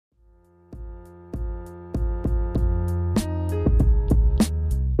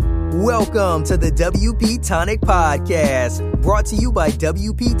Welcome to the WP Tonic Podcast, brought to you by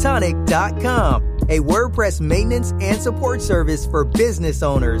WPTonic.com, a WordPress maintenance and support service for business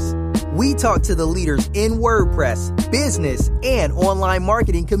owners. We talk to the leaders in WordPress, business, and online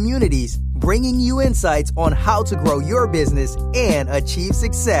marketing communities, bringing you insights on how to grow your business and achieve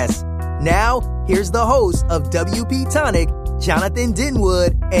success. Now, here's the hosts of WP Tonic, Jonathan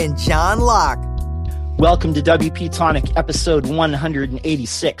Denwood and John Locke. Welcome to WP Tonic, episode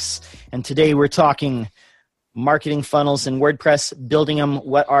 186. And today we're talking marketing funnels in WordPress, building them.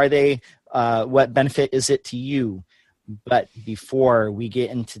 What are they? What benefit is it to you? But before we get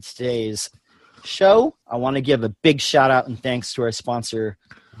into today's show, I want to give a big shout out and thanks to our sponsor,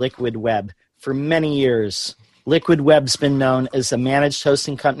 Liquid Web. For many years, Liquid Web's been known as a managed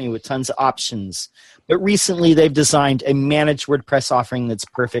hosting company with tons of options. But recently, they've designed a managed WordPress offering that's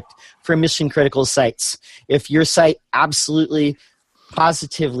perfect for mission-critical sites. If your site absolutely,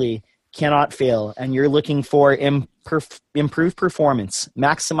 positively cannot fail, and you're looking for improved performance,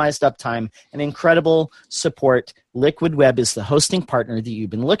 maximized uptime, and incredible support, Liquid Web is the hosting partner that you've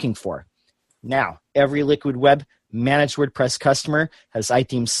been looking for. Now, every Liquid Web managed WordPress customer has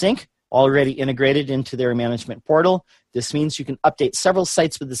iThemes Sync already integrated into their management portal. This means you can update several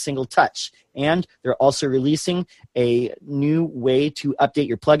sites with a single touch. And they're also releasing a new way to update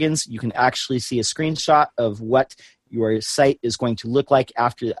your plugins. You can actually see a screenshot of what your site is going to look like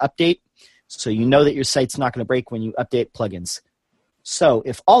after the update, so you know that your site's not going to break when you update plugins. So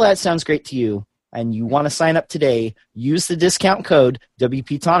if all that sounds great to you and you want to sign up today, use the discount code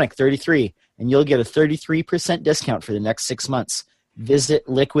WPTonic33 and you'll get a 33% discount for the next 6 months. Visit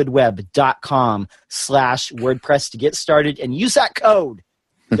liquidweb.com/WordPress to get started and use that code,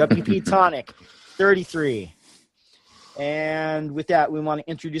 WPTonic33. And with that, we want to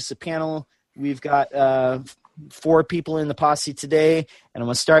introduce the panel. We've got 4 people in the posse today, and I'm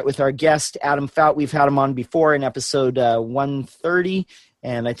going to start with our guest, Adam Fout. We've had him on before in episode 130,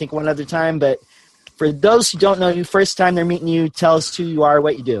 and I think one other time. But for those who don't know you, first time they're meeting you, tell us who you are,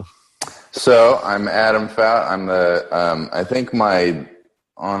 what you do. So I'm Adam Fout. I'm the, I think on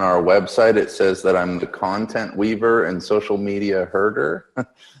our website it says that I'm the content weaver and social media herder.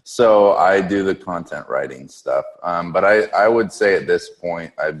 So I do the content writing stuff. But I would say at this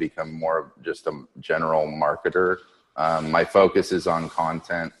point I've become more of just a general marketer. My focus is on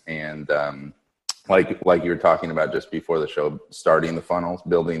content and like you were talking about just before the show, starting the funnels,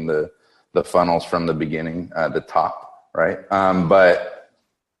 building the funnels from the beginning, the top, right? But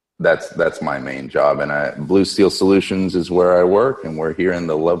that's my main job, and Blue Steel Solutions is where I work, and we're here in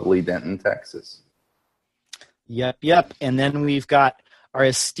the lovely Denton, Texas. Yep. And then we've got our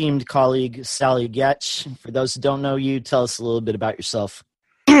esteemed colleague, Sally Getch. For those who don't know you, tell us a little bit about yourself.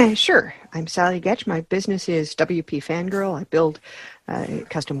 Sure. I'm Sally Getch. My business is WP Fangirl. I build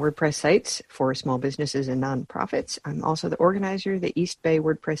custom WordPress sites for small businesses and nonprofits. I'm also the organizer of the East Bay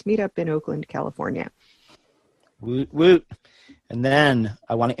WordPress Meetup in Oakland, California. Woot, woot. And then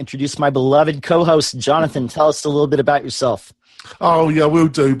I want to introduce my beloved co-host, Jonathan. Tell us a little bit about yourself. Oh, yeah, we'll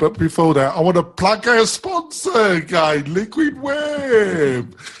do. But before that, I want to plug our sponsor again, Liquid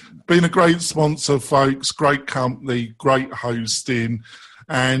Web. Been a great sponsor, folks. Great company, great hosting.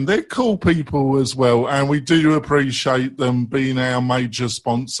 And they're cool people as well. And we do appreciate them being our major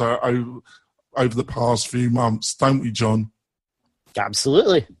sponsor over the past few months. Don't we, John?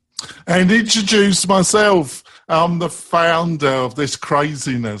 Absolutely. And introduce myself. I'm the founder of this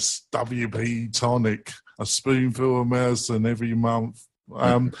craziness, WP Tonic, a spoonful of medicine every month.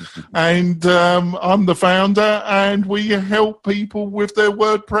 I'm the founder, and we help people with their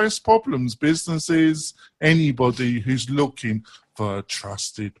WordPress problems, businesses, anybody who's looking for a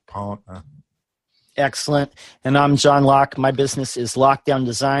trusted partner. Excellent. And I'm John Locke. My business is Lockdown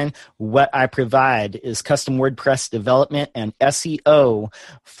Design. What I provide is custom WordPress development and SEO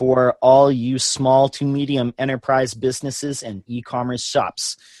for all you small to medium enterprise businesses and e-commerce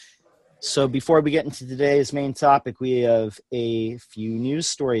shops. So before we get into today's main topic, we have a few news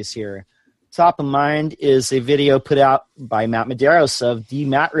stories here. Top of mind is a video put out by Matt Medeiros of the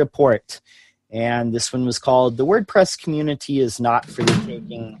Matt Report. And this one was called "The WordPress Community is Not for the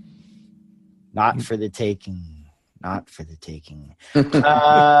Taking." Not for the taking. Not for the taking.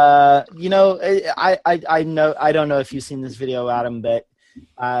 I know. I don't know if you've seen this video, Adam, but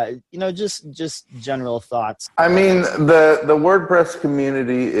just general thoughts. I mean, the WordPress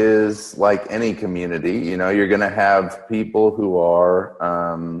community is like any community. You're going to have people who are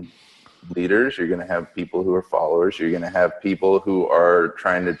leaders. You're going to have people who are followers. You're going to have people who are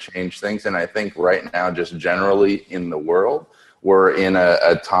trying to change things. And I think right now, just generally in the world, we're in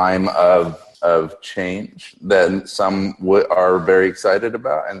a time of of change that some are very excited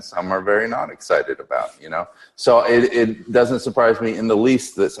about and some are very not excited about, So it doesn't surprise me in the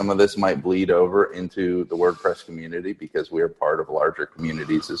least that some of this might bleed over into the WordPress community because we are part of larger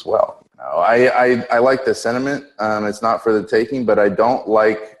communities as well. I like the sentiment. It's not for the taking, but I don't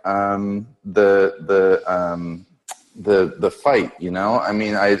like the fight, I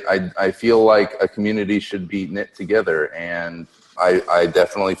mean, I feel like a community should be knit together, and I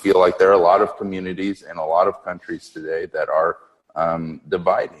definitely feel like there are a lot of communities in a lot of countries today that are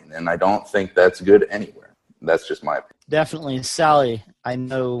dividing, and I don't think that's good anywhere. That's just my opinion. Definitely. Sally, I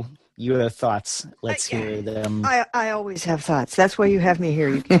know you have thoughts. Let's hear them. I always have thoughts. That's why you have me here.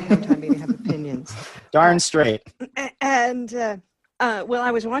 You can't count on me to have opinions. Darn straight. And well,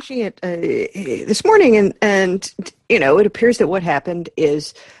 I was watching it this morning, and it appears that what happened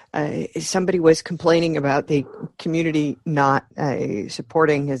is somebody was complaining about the community not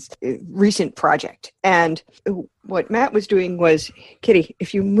supporting his recent project. And what Matt was doing was, Kitty,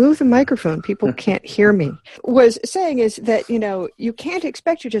 if you move the microphone, people can't hear me, was saying is that, you can't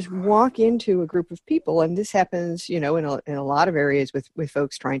expect to just walk into a group of people. And this happens, in a lot of areas with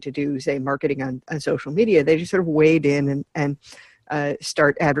folks trying to do, say, marketing on social media. They just sort of wade in and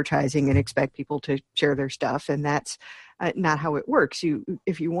start advertising and expect people to share their stuff. And that's not how it works.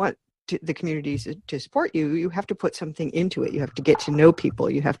 If you want the communities to support you, you have to put something into it. You have to get to know people.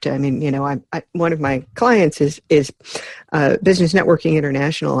 You have to, one of my clients is Business Networking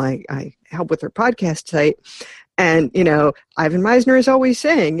International. I help with their podcast site. And, Ivan Meisner is always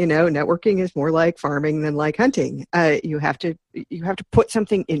saying, networking is more like farming than like hunting. You have to put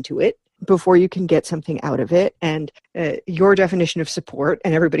something into it before you can get something out of it. And your definition of support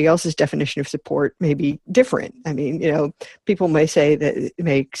and everybody else's definition of support may be different. I mean, people may say that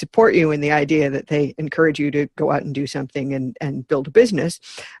may support you in the idea that they encourage you to go out and do something and build a business.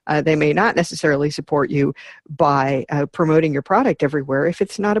 They may not necessarily support you by promoting your product everywhere if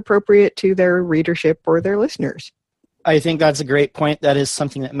it's not appropriate to their readership or their listeners. I think that's a great point. That is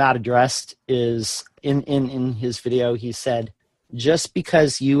something that Matt addressed is in his video. He said, just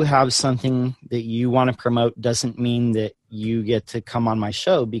because you have something that you want to promote doesn't mean that you get to come on my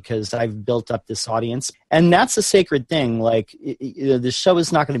show because I've built up this audience. And that's a sacred thing. Like, the show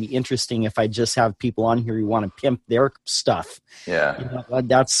is not going to be interesting if I just have people on here who want to pimp their stuff. Yeah.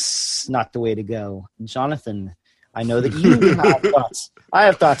 That's not the way to go. Jonathan, I know that you have thoughts. I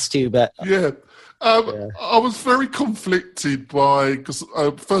have thoughts too, but... Yeah. I was very conflicted because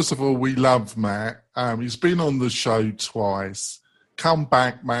first of all, we love Matt. He's been on the show twice. Come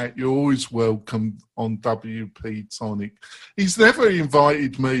back, Matt. You're always welcome on WP Tonic. He's never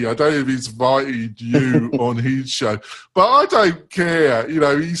invited me. I don't know if he's invited you on his show, but I don't care.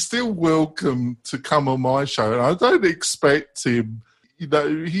 He's still welcome to come on my show, and I don't expect him.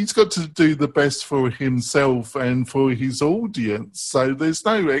 He's got to do the best for himself and for his audience. So there's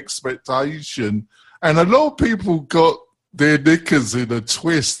no expectation. And a lot of people got their knickers in a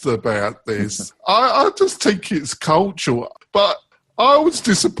twist about this. I just think it's cultural. But I was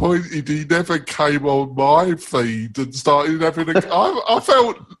disappointed he never came on my feed and started having I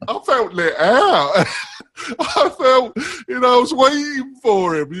felt let out. I felt, I was waiting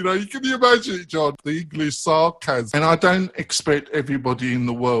for him. Can you imagine it, John? The English sarcasm. And I don't expect everybody in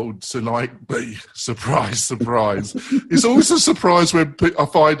the world to like me. Surprise, surprise. It's always a surprise when I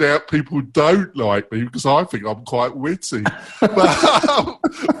find out people don't like me because I think I'm quite witty. But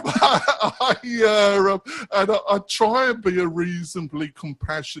I try and be a reasonably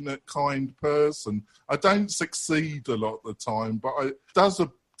compassionate, kind person. I don't succeed a lot of the time, but I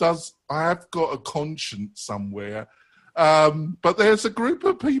have got a conscience somewhere. But there's a group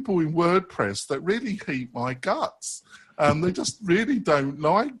of people in WordPress that really hate my guts. They just really don't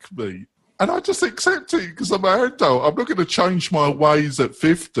like me. And I just accept it because I'm an adult. I'm not going to change my ways at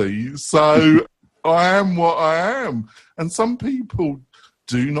 50. So I am what I am. And some people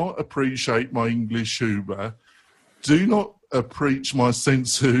do not appreciate my English humour, do not appreciate my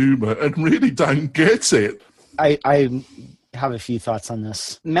sense of humour, and really don't get it. I have a few thoughts on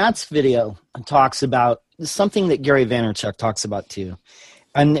this. Matt's video talks about something that Gary Vaynerchuk talks about too.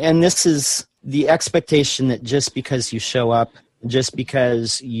 And this is the expectation that just because you show up, just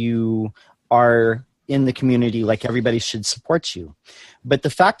because you are in the community, like everybody should support you. But the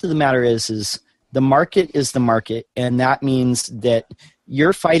fact of the matter is the market is the market, and that means that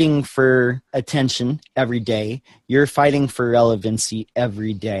you're fighting for attention every day. You're fighting for relevancy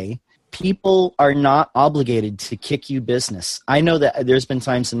every day. People are not obligated to kick you business. I know that there's been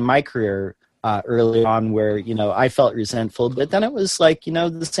times in my career early on where, I felt resentful, but then it was like,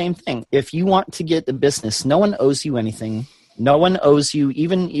 the same thing. If you want to get the business, no one owes you anything. No one owes you,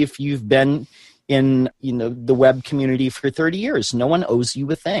 even if you've been in the web community for 30 years. No one owes you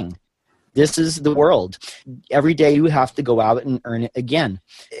a thing. This is the world. Every day you have to go out and earn it again.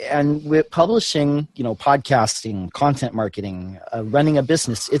 And with publishing, podcasting, content marketing, running a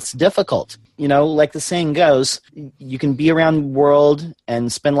business, it's difficult. Like the saying goes, you can be around the world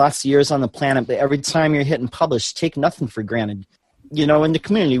and spend lots of years on the planet, but every time you're hitting publish, take nothing for granted. In the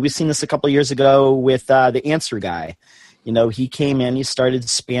community, we've seen this a couple of years ago with the Answer Guy. He came in, he started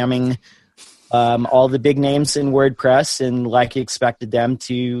spamming all the big names in WordPress and expected them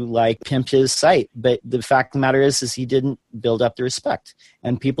to pimp his site. But the fact of the matter is he didn't build up the respect.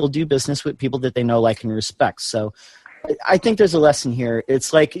 And people do business with people that they know, like, and respect. So I think there's a lesson here.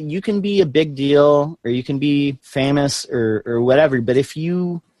 It's like you can be a big deal or you can be famous or whatever, but if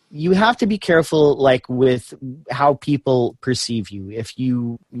you have to be careful with how people perceive you. If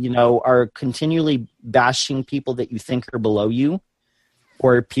you are continually bashing people that you think are below you,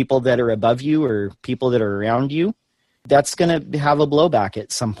 or people that are above you, or people that are around you, that's going to have a blowback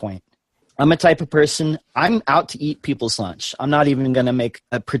at some point. I'm a type of person, I'm out to eat people's lunch. I'm not even going to make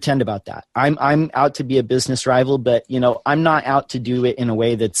a pretend about that. I'm out to be a business rival, but I'm not out to do it in a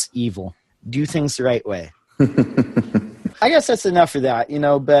way that's evil. Do things the right way. I guess that's enough for that,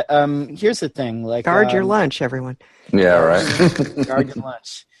 but here's the thing. Guard your lunch, everyone. Yeah, right. Guard your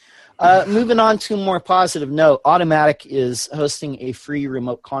lunch. Moving on to a more positive note, Automattic is hosting a free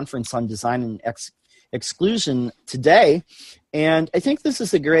remote conference on design and exclusion today. And I think this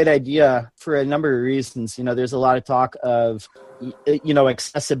is a great idea for a number of reasons. There's a lot of talk of,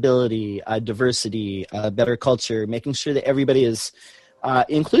 accessibility, diversity, better culture, making sure that everybody is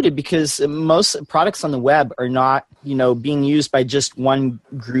included, because most products on the web are not, being used by just one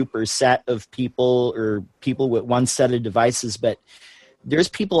group or set of people or people with one set of devices, but there's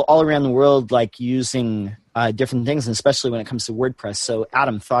people all around the world using different things, and especially when it comes to WordPress. So,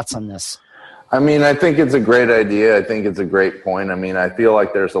 Adam, thoughts on this? I think it's a great idea. I think it's a great point. I feel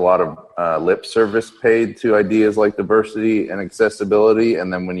like there's a lot of lip service paid to ideas like diversity and accessibility,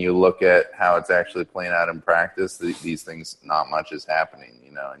 and then when you look at how it's actually playing out in practice, these things, not much is happening.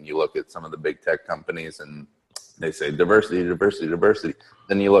 And you look at some of the big tech companies and they say diversity, diversity, diversity.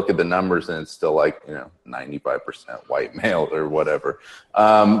 Then you look at the numbers and it's still 95% white male or whatever.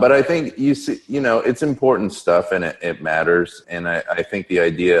 But I think you see, it's important stuff and it matters. And I think the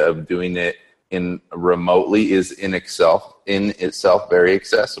idea of doing it remotely is in itself very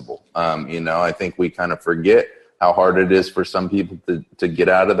accessible. I think we kind of forget how hard it is for some people to get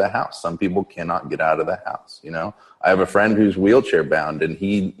out of the house. Some people cannot get out of the house. I have a friend who's wheelchair bound, and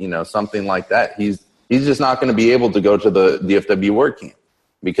he, something like that, he's just not going to be able to go to the DFW WordCamp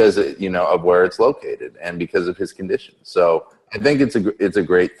because of where it's located and because of his condition. So I think it's a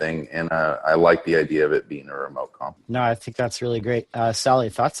great thing, and I like the idea of it being a remote conference. No, I think that's really great. Sally,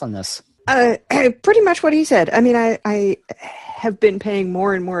 thoughts on this? Pretty much what he said. I have been paying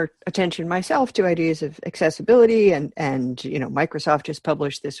more and more attention myself to ideas of accessibility, and Microsoft just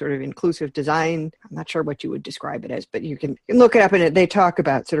published this sort of inclusive design. I'm not sure what you would describe it as, but you can look it up, and they talk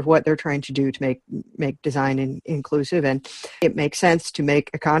about sort of what they're trying to do to make design inclusive, and it makes sense to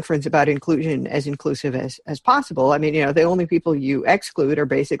make a conference about inclusion as inclusive as possible. The only people you exclude are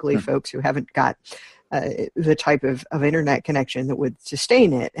basically folks who haven't got the type of internet connection that would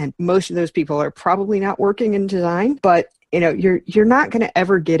sustain it. And most of those people are probably not working in design, but you're not going to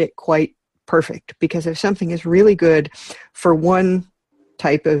ever get it quite perfect, because if something is really good for one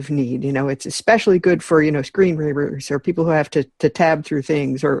type of need, it's especially good for, screen readers or people who have to tab through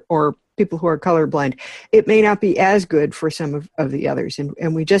things, or people who are colorblind, it may not be as good for some of the others.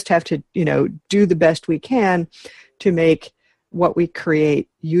 And we just have to, do the best we can to make what we create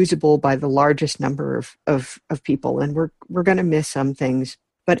usable by the largest number of people. And we're going to miss some things,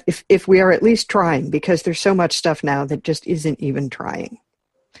 but if we are at least trying, because there's so much stuff now that just isn't even trying.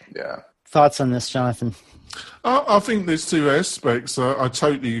 Yeah. Thoughts on this, Jonathan? I think there's two aspects. I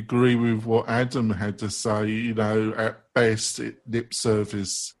totally agree with what Adam had to say. At best, lip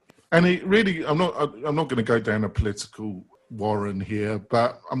service, and it really. I'm not going to go down a political warren here,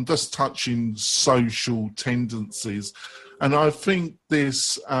 but I'm just touching social tendencies. And I think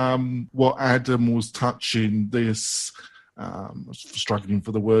this, what Adam was touching, this, I'm struggling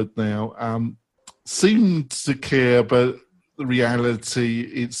for the word now, seemed to care, but the reality,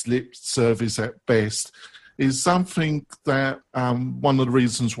 it's lip service at best, is something that one of the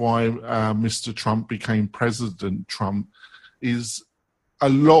reasons why Mr. Trump became President Trump is a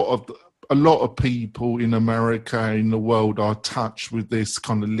lot of people in America, in the world, are touched with this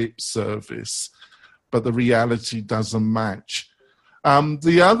kind of lip service, but the reality doesn't match.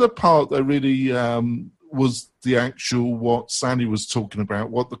 The other part that really was the actual what Sally was talking about,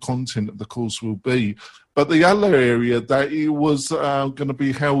 what the content of the course will be. But the other area that it was going to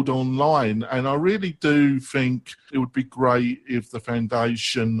be held online, and I really do think it would be great if the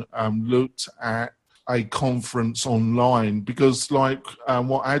foundation looked at a conference online, because like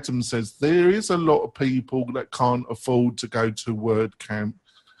what Adam says, there is a lot of people that can't afford to go to WordCamp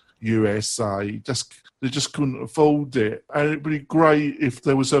USA. They just couldn't afford it. And it'd be great if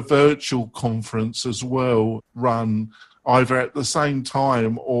there was a virtual conference as well, run either at the same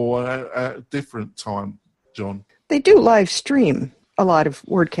time or at a different time, John. They do live stream a lot of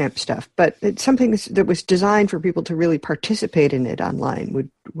WordCamp stuff, but it's something that was designed for people to really participate in it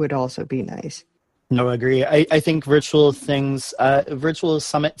online would also be nice. No, I agree. I think virtual things, virtual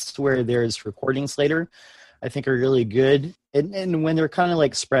summits where there's recordings later, I think are really good. And when they're kind of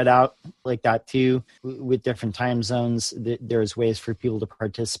like spread out like that too, with different time zones, there's ways for people to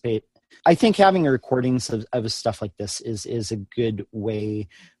participate. I think having recordings of stuff like this is a good way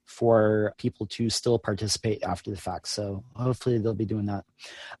for people to still participate after the fact. So hopefully they'll be doing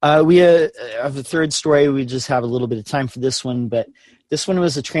that. We have a third story. We just have a little bit of time for this one, but this one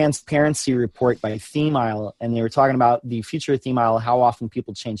was a transparency report by ThemeIsle, and they were talking about the future of ThemeIsle, how often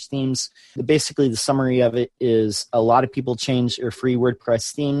people change themes. Basically, the summary of it is a lot of people change their free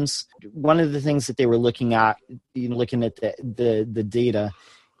WordPress themes. One of the things that they were looking at, looking at the data,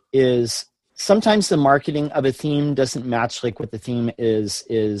 is sometimes the marketing of a theme doesn't match like what the theme is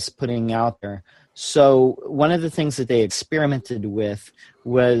putting out there. So one of the things that they experimented with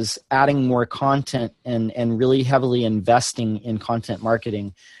was adding more content and really heavily investing in content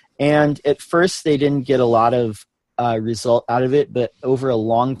marketing. And at first they didn't get a lot of result out of it, but over a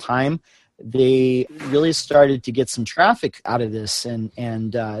long time, they really started to get some traffic out of this, and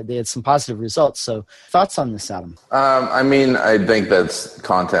they had some positive results. So thoughts on this, Adam? I think that's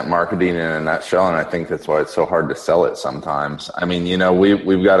content marketing in a nutshell, and I think that's why it's so hard to sell it sometimes.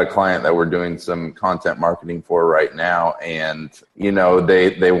 We've got a client that we're doing some content marketing for right now, and,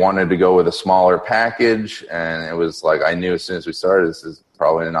 they wanted to go with a smaller package, and it was like, I knew as soon as we started, this is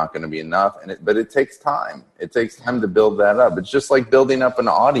probably not going to be enough. But it takes time. It takes time to build that up. It's just like building up an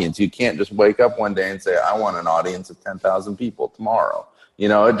audience. You can't just wake up one day and say, I want an audience of 10,000 people tomorrow.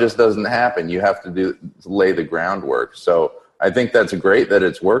 It just doesn't happen. You have to lay the groundwork. So I think that's great that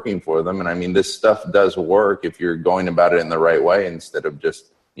it's working for them. And this stuff does work if you're going about it in the right way instead of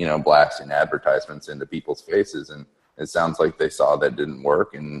just, blasting advertisements into people's faces. And it sounds like they saw that didn't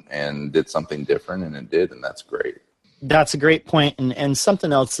work and did something different, and it did. And that's great. That's a great point. And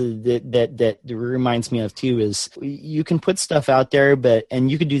something else that reminds me of too is you can put stuff out there,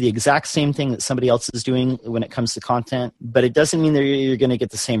 and you can do the exact same thing that somebody else is doing when it comes to content, but it doesn't mean that you're going to get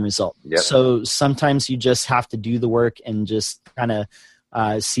the same result. Yep. So sometimes you just have to do the work and just kind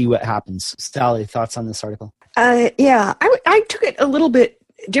of see what happens. Sally, thoughts on this article? I took it a little bit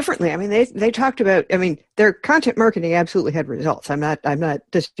differently. They talked about, their content marketing absolutely had results. I'm not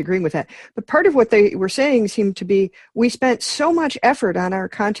disagreeing with that. But part of what they were saying seemed to be, we spent so much effort on our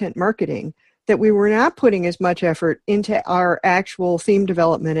content marketing that we were not putting as much effort into our actual theme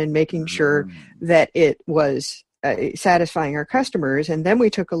development and making sure that it was satisfying our customers. And then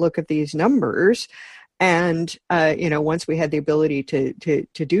we took a look at these numbers. And, once we had the ability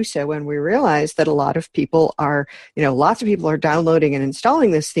to do so, and we realized that lots of people are downloading and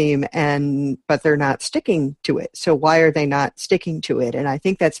installing this theme, but they're not sticking to it. So why are they not sticking to it? And I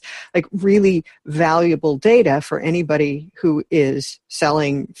think that's like really valuable data for anybody who is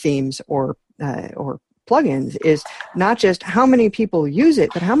selling themes or plugins, is not just how many people use it,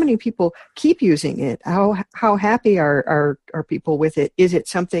 but how many people keep using it. How happy are people with it? Is it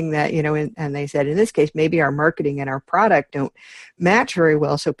something that, and they said in this case, maybe our marketing and our product don't match very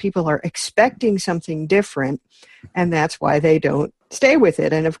well, so people are expecting something different, and that's why they don't stay with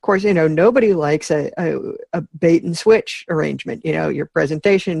it. And of course, nobody likes a bait and switch arrangement. Your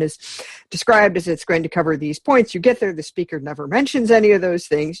presentation is described as it's going to cover these points. You get there, the speaker never mentions any of those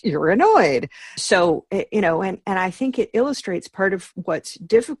things. You're annoyed. So, and I think it illustrates part of what's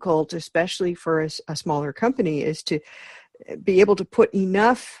difficult, especially for a smaller company, is to be able to put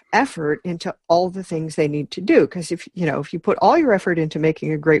enough effort into all the things they need to do. Because if you put all your effort into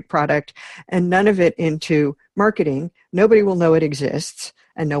making a great product and none of it into marketing, nobody will know it exists,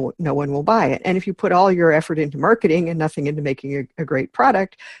 and no one will buy it. And if you put all your effort into marketing and nothing into making a great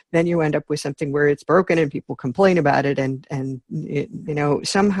product, then you end up with something where it's broken and people complain about it. And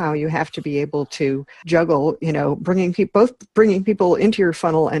somehow you have to be able to juggle, bringing people into your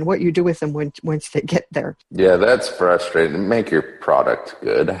funnel and what you do with them once they get there. Yeah, that's frustrating. Make your product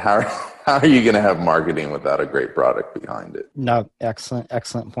good. How how are you going to have marketing without a great product behind it? No,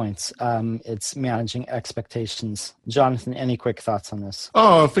 excellent points. It's managing expectations. Jonathan, any quick thoughts on this?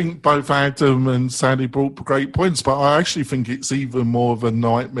 Oh, I think both Adam and Sally brought great points, but I actually think it's even more of a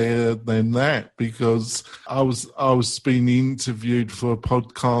nightmare than that, because I was being interviewed for a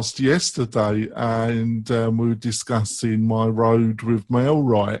podcast yesterday, and we were discussing my road with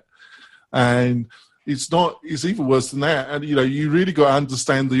MailRite, and it's even worse than that. And, you really got to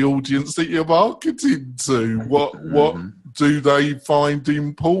understand the audience that you're marketing to. What do they find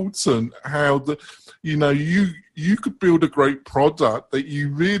important? How you could build a great product that you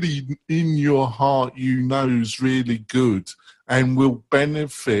really, in your heart, is really good and will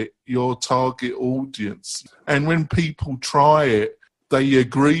benefit your target audience. And when people try it, they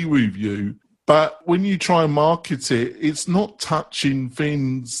agree with you. But when you try and market it, it's not touching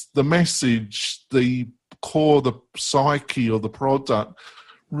things, the message, the core, the psyche of the product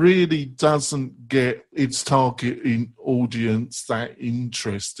really doesn't get its target audience that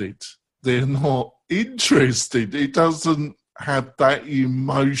interested. They're not interested. It doesn't have that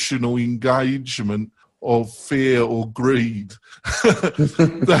emotional engagement of fear or greed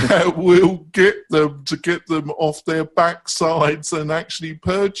that will get them off their backsides and actually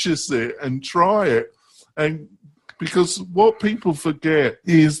purchase it and try it. And because what people forget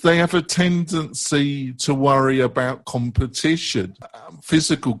is they have a tendency to worry about competition,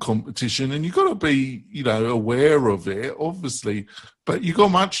 physical competition, and you've got to be, aware of it, obviously. But you've got a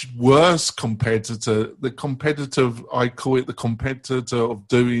much worse competitor. The competitor, I call it the competitor of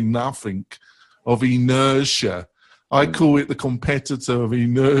doing nothing, of inertia. I call it the competitor of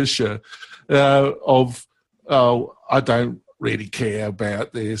inertia, I don't really care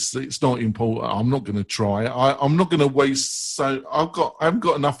about this. It's not important. I'm not going to try it. I'm not going to waste. I haven't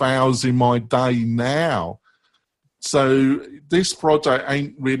got enough hours in my day now. So this project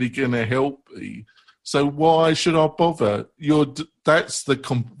ain't really going to help me. So why should I bother? That's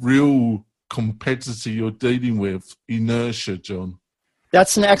the real competitor you're dealing with, inertia, John.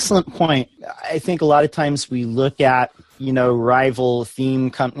 That's an excellent point. I think a lot of times we look at, rival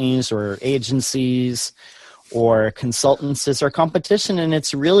theme companies or agencies or consultants as our competition, and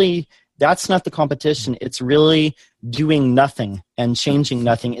that's not the competition. It's really doing nothing and changing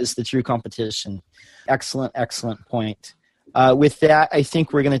nothing is the true competition. Excellent point. With that, I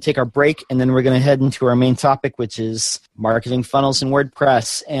think we're going to take our break, and then we're going to head into our main topic, which is marketing funnels and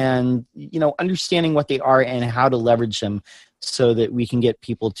WordPress, and understanding what they are and how to leverage them so that we can get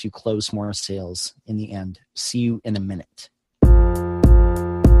people to close more sales in the end. See you in a minute.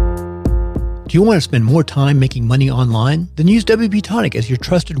 Do you want to spend more time making money online? Then use WP Tonic as your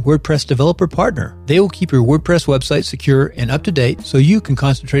trusted WordPress developer partner. They will keep your WordPress website secure and up to date so you can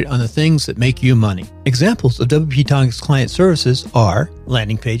concentrate on the things that make you money. Examples of WP Tonic's client services are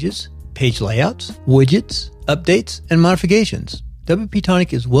landing pages, page layouts, widgets, updates, and modifications. WP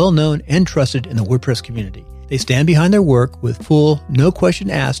Tonic is well known and trusted in the WordPress community. They stand behind their work with full, no question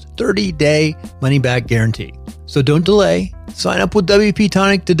asked, 30-day money-back guarantee. So don't delay. Sign up with WP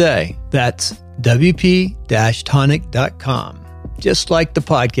Tonic today. That's WP-Tonic.com. Just like the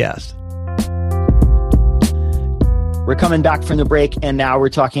podcast. We're coming back from the break, and now we're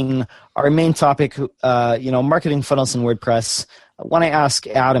talking our main topic, marketing funnels in WordPress. I want to ask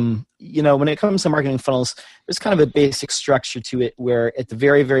Adam, when it comes to marketing funnels, there's kind of a basic structure to it where at the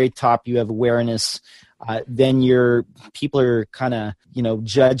very, very top you have awareness. Then your people are kind of,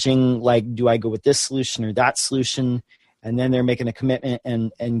 judging, like, do I go with this solution or that solution? And then they're making a commitment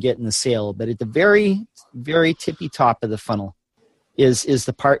and getting the sale. But at the very, very tippy top of the funnel is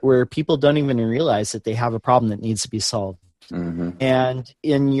the part where people don't even realize that they have a problem that needs to be solved. Mm-hmm. And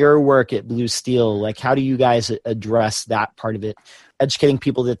in your work at Blue Steel, like, how do you guys address that part of it, educating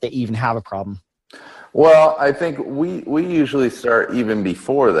people that they even have a problem? Well, I think we usually start even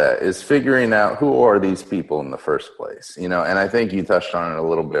before that, is figuring out who are these people in the first place, and I think you touched on it a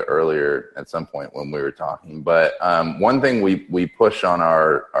little bit earlier at some point when we were talking. But one thing we push on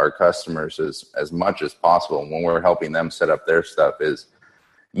our customers is, as much as possible when we're helping them set up their stuff, is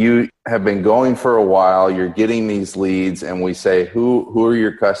you have been going for a while, you're getting these leads, and we say, who are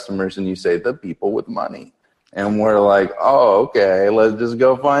your customers? And you say, the people with money. And we're like, oh, okay, let's just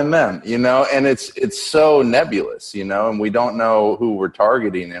go find them, and it's so nebulous, and we don't know who we're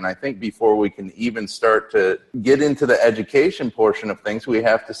targeting. And I think before we can even start to get into the education portion of things, we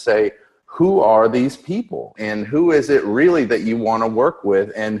have to say, who are these people, and who is it really that you want to work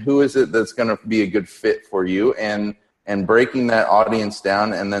with, and who is it that's going to be a good fit for you, and breaking that audience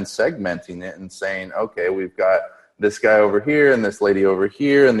down and then segmenting it and saying, okay, we've got this guy over here and this lady over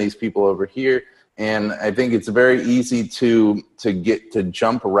here and these people over here. And I think it's very easy to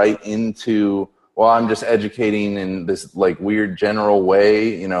jump right into, well, I'm just educating in this like weird general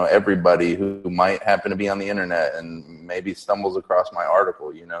way, you know, everybody who might happen to be on the internet and maybe stumbles across my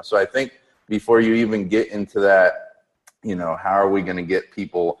article, you know. So I think before you even get into that, you know, how are we going to get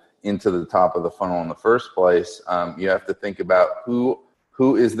people into the top of the funnel in the first place? You have to think about who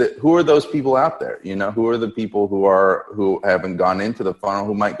are those people out there? You know, who are the people who haven't gone into the funnel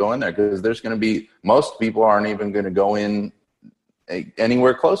who might go in there? Because there's going to be, most people aren't even going to go in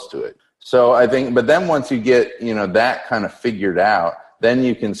anywhere close to it. So I think, but then once you get, you know, that kind of figured out, then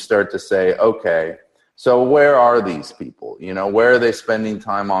you can start to say, okay, so where are these people? You know, where are they spending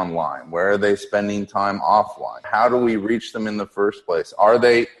time online? Where are they spending time offline? How do we reach them in the first place?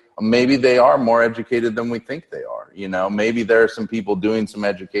 Maybe they are more educated than we think they are. You know, maybe there are some people doing some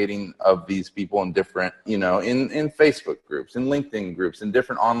educating of these people in different, you know, in Facebook groups, in LinkedIn groups, in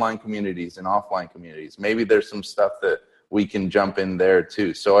different online communities and offline communities. Maybe there's some stuff that we can jump in there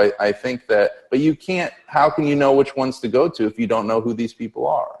too. So I think that, but you can't, how can you know which ones to go to if you don't know who these people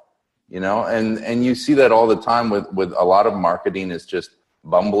are? You know, and you see that all the time with a lot of marketing is just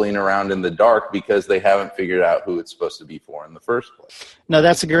bumbling around in the dark because they haven't figured out who it's supposed to be for in the first place. No,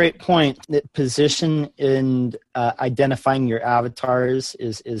 that's a great point. That position and identifying your avatars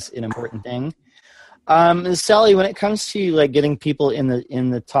is an important thing. Sally, when it comes to like getting people in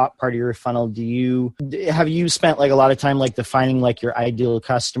the top part of your funnel, have you spent like a lot of time like defining like your ideal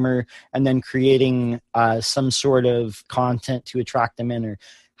customer and then creating some sort of content to attract them in, or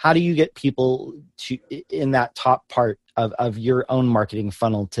how do you get people to in that top part of your own marketing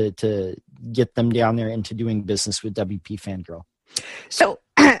funnel to get them down there into doing business with WP Fangirl? So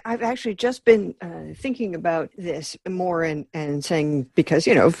I've actually just been thinking about this more and saying, because,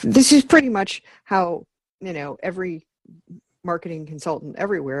 you know, this is pretty much how, you know, every marketing consultant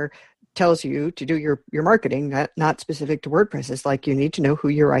everywhere tells you to do your marketing, not specific to WordPress. It's like you need to know who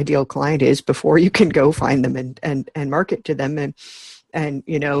your ideal client is before you can go find them and market to them. And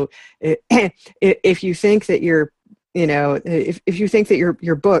you know, if you think that you're, you know, if you think that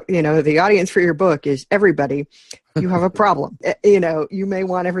your book, you know, the audience for your book is everybody, you have a problem. You know, you may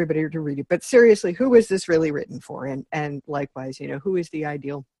want everybody to read it, but seriously, who is this really written for? And likewise, you know, who is the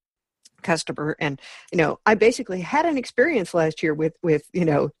ideal customer? And, you know, I basically had an experience last year with, you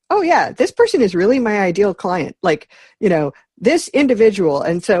know, oh yeah, this person is really my ideal client. Like, you know, this individual.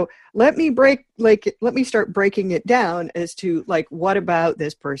 And so let me start breaking it down as to like, what about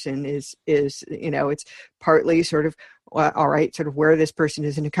this person is, you know, it's partly sort of, all right, sort of where this person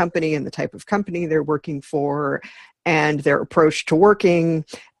is in a company and the type of company they're working for and their approach to working.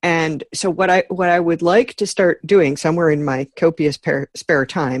 And so what I would like to start doing somewhere in my copious spare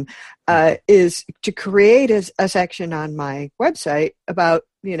time is to create a section on my website about,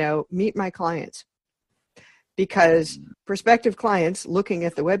 you know, meet my clients. Because prospective clients looking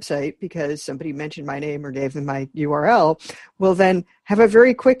at the website, because somebody mentioned my name or gave them my URL, will then have a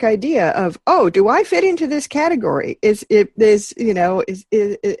very quick idea of, oh, do I fit into this category? Is this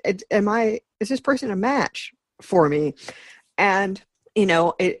person a match for me? And, you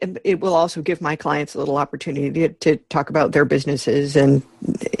know, it will also give my clients a little opportunity to talk about their businesses and,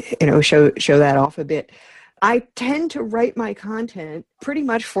 you know, show that off a bit. I tend to write my content pretty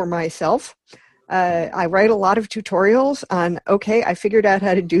much for myself. I write a lot of tutorials on, okay, I figured out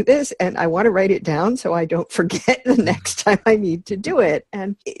how to do this and I want to write it down so I don't forget the next time I need to do it.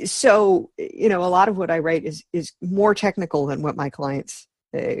 And so, you know, a lot of what I write is more technical than what my clients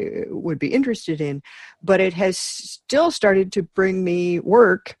would be interested in, but it has still started to bring me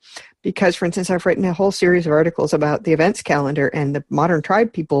work because, for instance, I've written a whole series of articles about the events calendar, and the Modern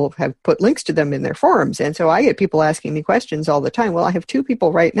Tribe people have put links to them in their forums. And so I get people asking me questions all the time. Well, I have 2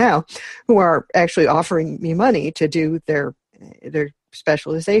 people right now who are actually offering me money to do their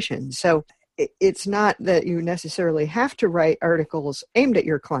specialization. So it's not that you necessarily have to write articles aimed at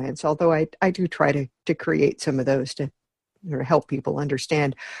your clients, although I do try to create some of those to help people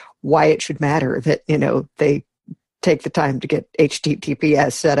understand why it should matter that, you know, they take the time to get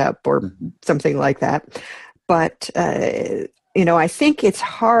HTTPS set up or something like that. But, you know, I think it's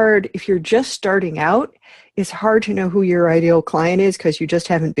hard if you're just starting out, it's hard to know who your ideal client is because you just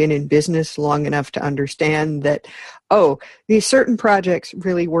haven't been in business long enough to understand that, oh, these certain projects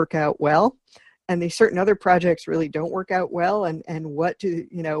really work out well and these certain other projects really don't work out well. And what do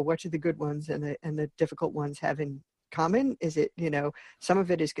the good ones and the difficult ones have in common? Is it, you know, some of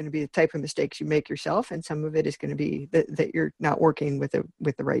it is going to be the type of mistakes you make yourself, and some of it is going to be that you're not working with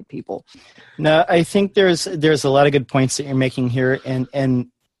the right people. No, I think there's a lot of good points that you're making here, and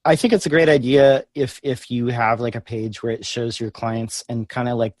I think it's a great idea if you have like a page where it shows your clients and kind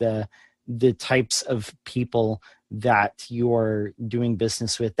of like the the types of people that you're doing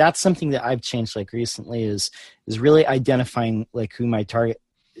business with. That's something that I've changed like recently is really identifying like who my target,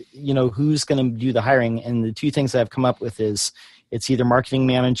 who's going to do the hiring. And the two things that I've come up with is it's either marketing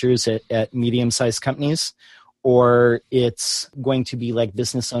managers at medium-sized companies, or it's going to be like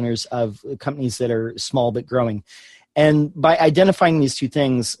business owners of companies that are small but growing. And by identifying these two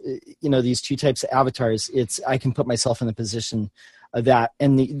things, these two types of avatars, I can put myself in the position of that.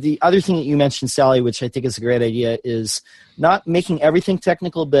 And the other thing that you mentioned, Sally, which I think is a great idea, is not making everything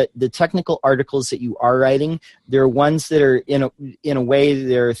technical, but the technical articles that you are writing, there are ones that are in a way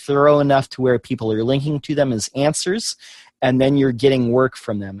they're thorough enough to where people are linking to them as answers, and then you're getting work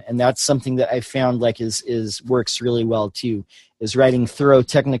from them. And that's something that I found like is works really well too, is writing thorough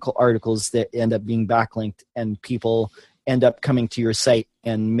technical articles that end up being backlinked, and people end up coming to your site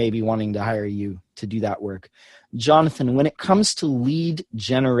and maybe wanting to hire you to do that work. Jonathan, when it comes to lead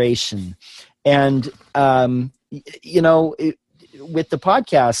generation, and with the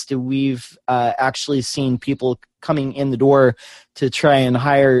podcast, we've actually seen people coming in the door to try and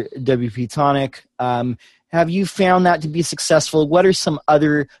hire WP Tonic. Have you found that to be successful? What are some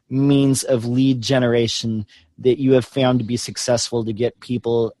other means of lead generation that you have found to be successful to get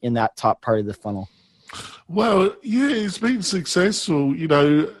people in that top part of the funnel? Well, yeah, it's been successful.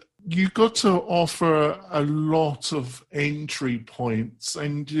 You've got to offer a lot of entry points,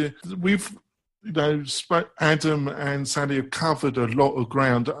 and we've, Adam and Sally have covered a lot of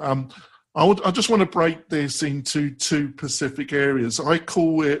ground. I just want to break this into two specific areas. I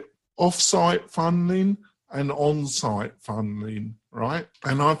call it off-site funneling and on-site funneling, right?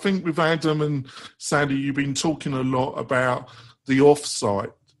 And I think with Adam and Sally, you've been talking a lot about the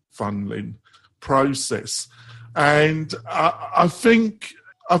off-site funneling process, and I think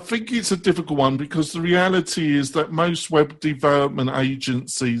it's a difficult one, because the reality is that most web development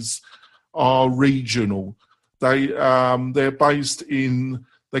agencies are regional. They're based in.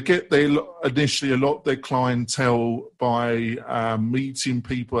 They get initially a lot of their clientele by meeting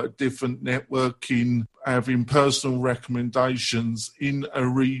people at different networking, having personal recommendations in a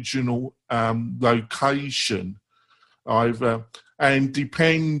regional location. And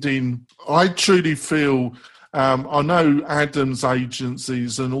depending, I truly feel. I know Adam's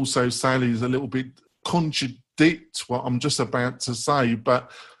agencies and also Sally's a little bit contradict what I'm just about to say,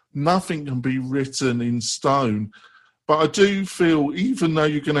 but nothing can be written in stone. But I do feel, even though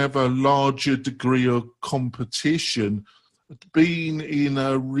you're going to have a larger degree of competition, being in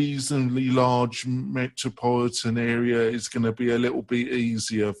a reasonably large metropolitan area is going to be a little bit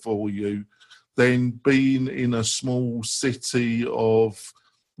easier for you than being in a small city of,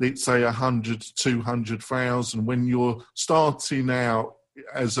 let's say, 100 to 200,000 when you're starting out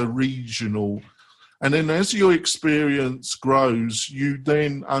as a regional. And then as your experience grows, you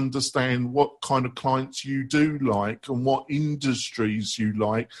then understand what kind of clients you do like and what industries you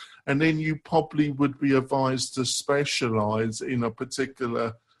like. And then you probably would be advised to specialize in a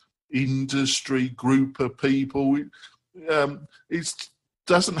particular industry group of people. It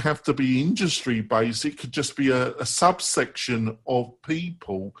doesn't have to be industry based. It could just be a subsection of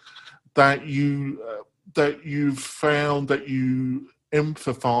people that you've found that you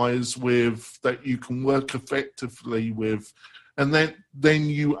empathize with, that you can work effectively with, and then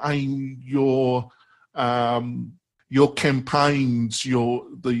you aim your campaigns,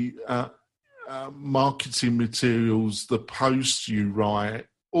 the marketing materials, the posts you write,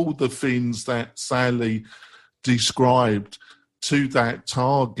 all the things that Sally described to that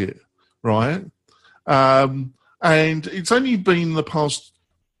target, right? And it's only been the past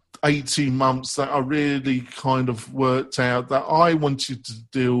 18 months that I really kind of worked out that I wanted to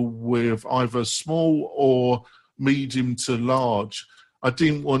deal with either small or medium to large. I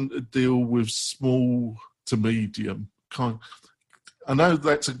didn't want to deal with small to medium. I know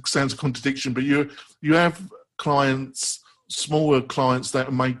that sounds a contradiction, but you have clients, smaller clients that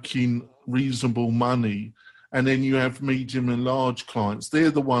are making reasonable money, and then you have medium and large clients.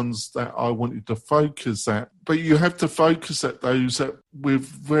 They're the ones that I wanted to focus at. But you have to focus at those with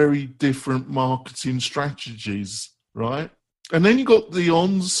very different marketing strategies, right? And then you got the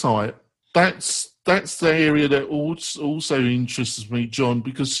on-site. That's the area that also interests me, John,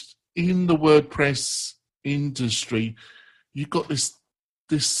 because in the WordPress industry, you've got this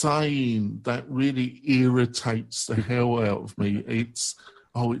saying that really irritates the hell out of me. It's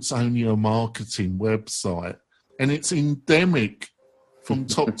only a marketing website. And it's endemic from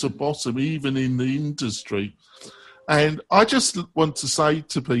top to bottom, even in the industry. And I just want to say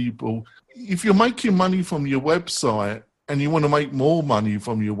to people, if you're making money from your website and you want to make more money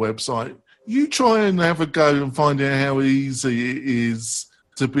from your website, you try and have a go and find out how easy it is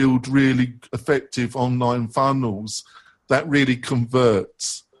to build really effective online funnels that really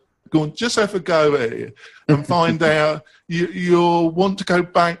converts. Go on, just have a go at it and find out you'll want to go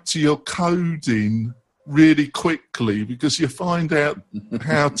back to your coding really quickly because you find out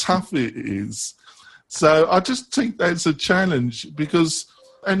how tough it is. So I just think that's a challenge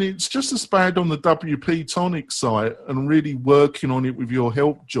and it's just as bad on the WP Tonic site, and really working on it with your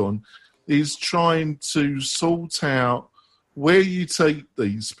help, John, is trying to sort out where you take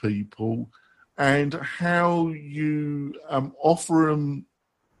these people and how you offer them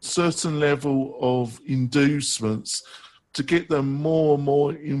certain level of inducements to get them more and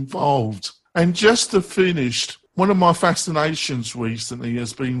more involved. And just to finish, one of my fascinations recently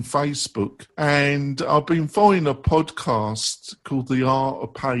has been Facebook, and I've been following a podcast called The Art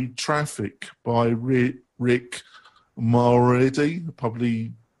of Paid Traffic by Rick Mulready,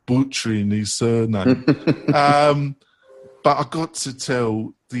 probably butchering his surname. But I got to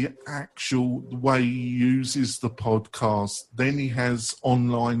tell the actual way he uses the podcast, then he has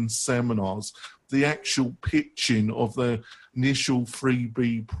online seminars, the actual pitching of the initial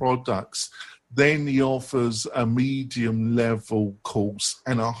freebie products. Then he offers a medium level course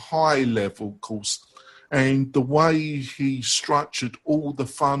and a high level course. And the way he structured all the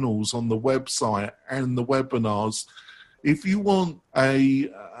funnels on the website and the webinars, if you want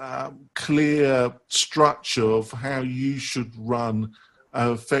a clear structure of how you should run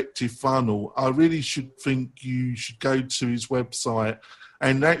an effective funnel, I really should think you should go to his website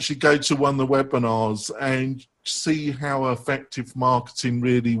and actually go to one of the webinars and see how effective marketing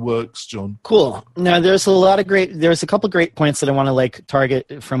really works, John. Cool. Now, there's a couple of great points that I want to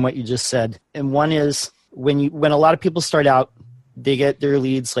target from what you just said. And one is when a lot of people start out, they get their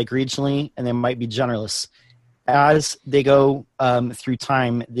leads regionally, and they might be generalists. As they go through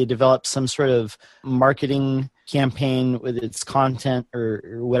time, they develop some sort of marketing campaign with its content or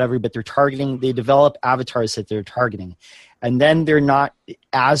whatever, but they develop avatars that they're targeting. And then they're not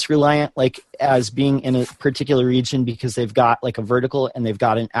as reliant as being in a particular region because they've got a vertical and they've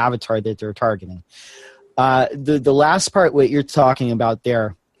got an avatar that they're targeting. The last part, what you're talking about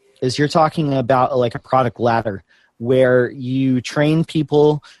there, is you're talking about a product ladder where you train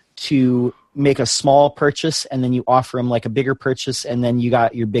people to make a small purchase and then you offer them a bigger purchase and then you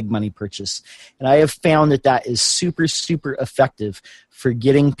got your big money purchase. And I have found that is super, super effective for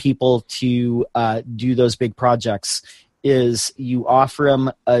getting people to do those big projects. Is you offer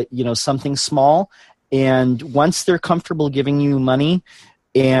them something small, and once they're comfortable giving you money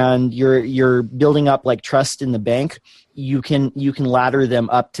and you're building up trust in the bank, you can ladder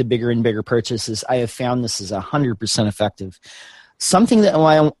them up to bigger and bigger purchases. I have found this is 100% effective. Something that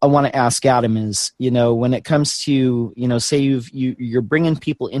I want to ask Adam is, when it comes to, say you're bringing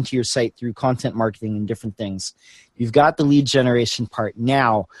people into your site through content marketing and different things, you've got the lead generation part.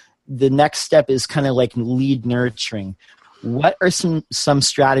 Now, the next step is kind of lead nurturing. What are some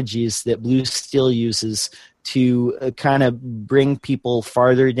strategies that Blue Steel uses to kind of bring people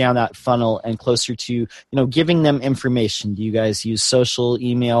farther down that funnel and closer to, giving them information? Do you guys use social,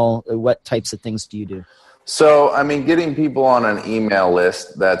 email? What types of things do you do? So, getting people on an email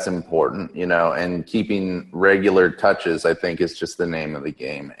list, that's important, and keeping regular touches, I think, is just the name of the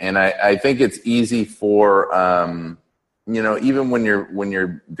game. And I think it's easy for, even when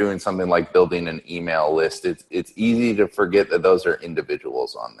you're doing something like building an email list, it's easy to forget that those are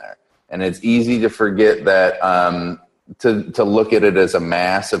individuals on there. And it's easy to forget that to look at it as a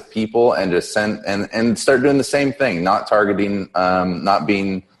mass of people and just send and start doing the same thing, not targeting, not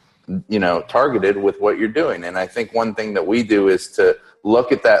being targeted with what you're doing. And I think one thing that we do is to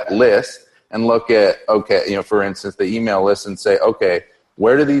look at that list and look at, for instance, the email list and say, okay,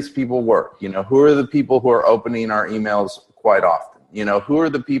 where do these people work? Who are the people who are opening our emails quite often? Who are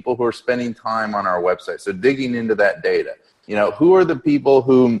the people who are spending time on our website? So digging into that data, who are the people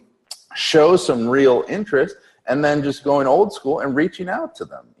who show some real interest, and then just going old school and reaching out to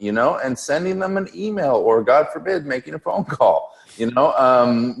them, and sending them an email or, God forbid, making a phone call,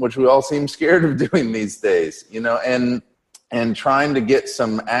 which we all seem scared of doing these days, and trying to get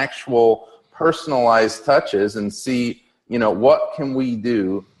some actual personalized touches and see, what can we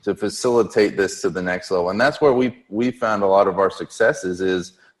do to facilitate this to the next level? And that's where we found a lot of our successes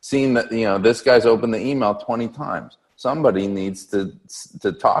is seeing that, this guy's opened the email 20 times. Somebody needs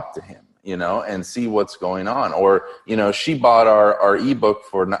to talk to him, and see what's going on. Or, she bought our ebook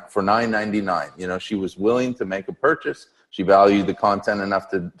for $9.99. She was willing to make a purchase. She valued the content enough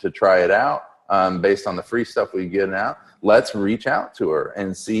to try it out based on the free stuff we get out. Let's reach out to her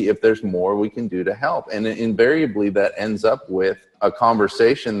and see if there's more we can do to help. And invariably that ends up with a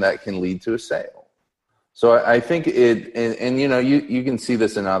conversation that can lead to a sale. So I think and you know, you can see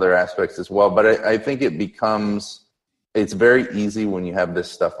this in other aspects as well, but I think it's very easy when you have this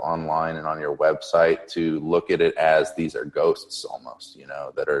stuff online and on your website to look at it as these are ghosts almost, you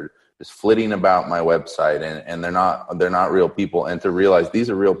know, that are just flitting about my website, and they're not real people, and to realize these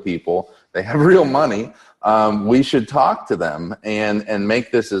are real people, they have real money. We should talk to them and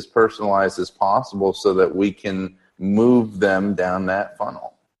make this as personalized as possible so that we can move them down that funnel.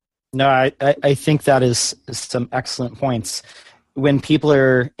 No, I think that is some excellent points. When people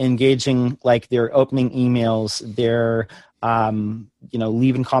are engaging, like they're opening emails, they're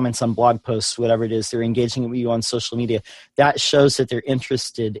leaving comments on blog posts, whatever it is, they're engaging with you on social media, that shows that they're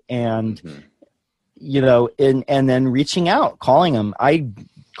interested, and and then reaching out, calling them. I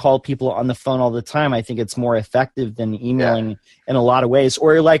call people on the phone all the time. I think it's more effective than emailing in a lot of ways.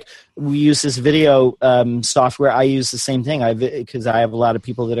 Or like we use this video software. I use the same thing because I have a lot of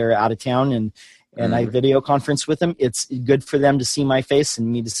people that are out of town, and I video conference with them. It's good for them to see my face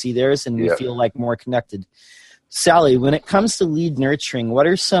and me to see theirs, and we feel like more connected. Sally, when it comes to lead nurturing, what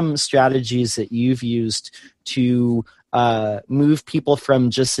are some strategies that you've used to move people from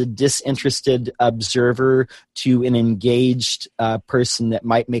just a disinterested observer to an engaged person that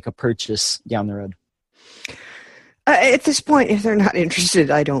might make a purchase down the road? At this point, if they're not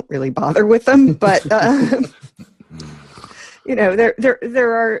interested, I don't really bother with them. But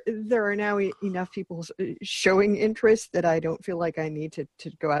there are now enough people showing interest that I don't feel like I need to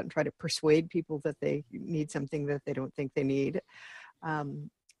go out and try to persuade people that they need something that they don't think they need.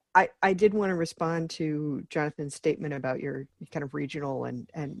 I did want to respond to Jonathan's statement about your kind of regional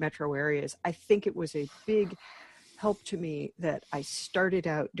and metro areas. I think it was a big help to me that I started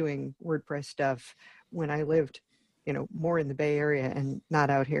out doing WordPress stuff when I lived, more in the Bay Area and not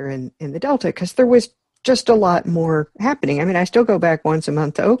out here in the Delta, because there was just a lot more happening. I mean, I still go back once a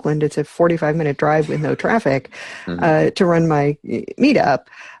month to Oakland. It's a 45-minute drive with no traffic to run my meetup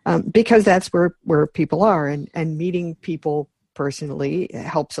because that's where people are, and meeting people personally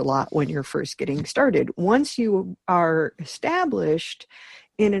helps a lot when you're first getting started. Once you are established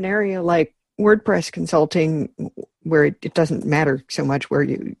in an area like WordPress consulting, where it doesn't matter so much where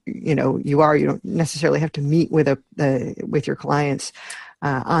you are, you don't necessarily have to meet with your clients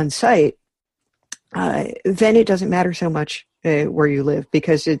on site. Then it doesn't matter so much where you live,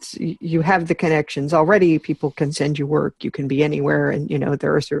 because you have the connections already. People can send you work. You can be anywhere, and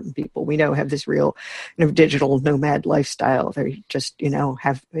there are certain people we know have this real digital nomad lifestyle. They just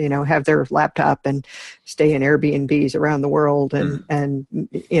have their laptop and stay in Airbnbs around the world and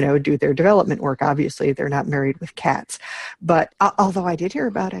do their development work. Obviously, they're not married with cats, but although I did hear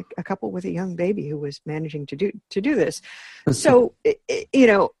about a couple with a young baby who was managing to do this. So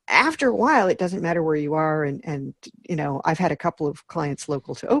after a while, it doesn't matter where you are, and I've had a couple of clients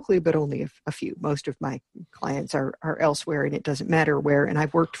local to Oakley, but only a few. Most of my clients are elsewhere, and it doesn't matter where. And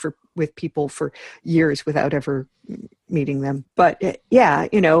I've worked with people for years without ever meeting them. But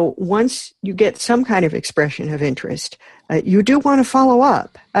once you get some kind of expression of interest, you do want to follow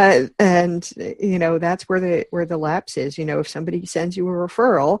up, and that's where the lapse is. If somebody sends you a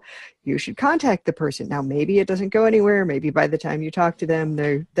referral, you should contact the person. Now, maybe it doesn't go anywhere. Maybe by the time you talk to them,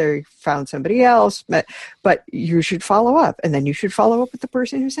 they found somebody else. But you should follow up, and then you should follow up with the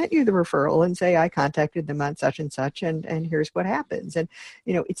person who sent you the referral and say, I contacted them on such and such, and here's what happens. And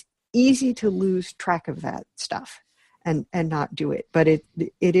it's easy to lose track of that stuff and not do it, but it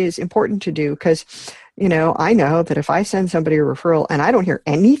is important to do, because I know that if I send somebody a referral and I don't hear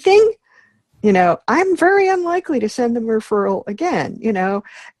anything, I'm very unlikely to send them a referral again.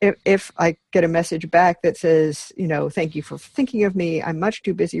 If I get a message back that says, thank you for thinking of me, I'm much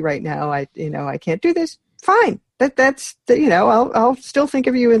too busy right now, I can't do this, fine. That's I'll still think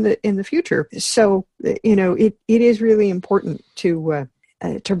of you in the future. So it is really important to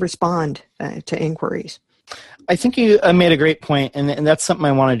respond to inquiries. I think you made a great point, and that's something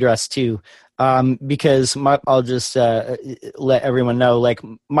I want to address too, because I'll just let everyone know. Like,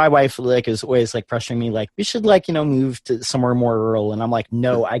 my wife is always pressuring me, you should move to somewhere more rural, and I'm like,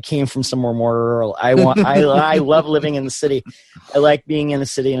 no, I came from somewhere more rural. I love living in the city. I like being in the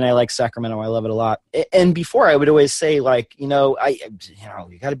city, and I like Sacramento. I love it a lot. And before, I would always say you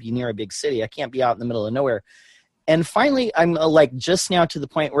got to be near a big city. I can't be out in the middle of nowhere. And finally, I'm just now to the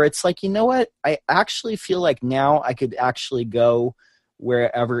point where it's you know what? I actually feel like now I could actually go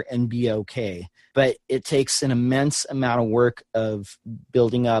wherever and be okay. But it takes an immense amount of work of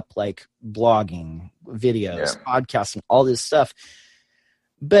building up blogging, videos, podcasting, all this stuff.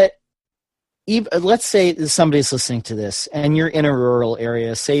 But let's say somebody's listening to this and you're in a rural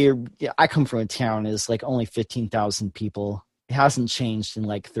area. Say I come from a town is only 15,000 people. It hasn't changed in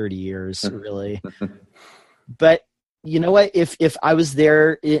like 30 years, really. But you know what? If I was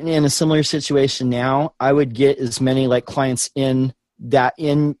there in a similar situation now, I would get as many like clients in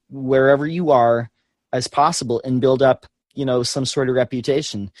wherever you are as possible and build up, some sort of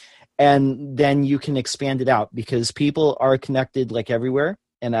reputation. And then you can expand it out because people are connected like everywhere.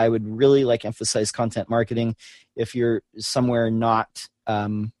 And I would really like emphasize content marketing if you're somewhere not,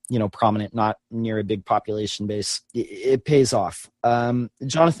 prominent, not near a big population base. It pays off.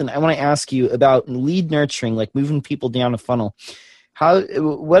 Jonathan, I want to ask you about lead nurturing, like moving people down a funnel.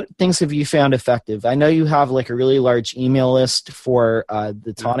 What things have you found effective? I know you have like a really large email list for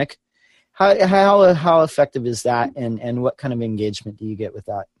the Tonic. How effective is that, and what kind of engagement do you get with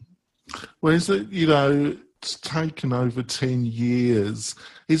that? Well, it's taken over 10 years.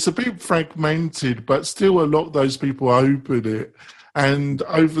 It's a bit fragmented, but still a lot of those people open it. And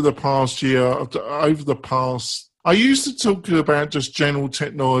over the past year, I used to talk about just general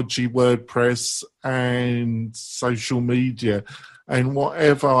technology, WordPress and social media, and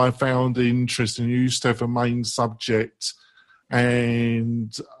whatever I found interesting. I used to have a main subject,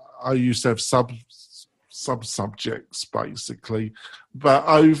 and I used to have sub-subjects, basically. But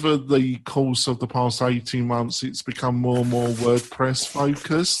over the course of the past 18 months, it's become more and more WordPress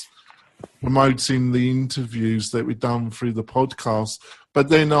focused, promoting the interviews that we've done through the podcast. But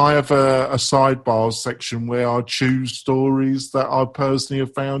then I have a sidebar section where I choose stories that I personally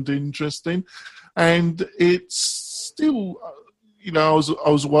have found interesting. And it's still, I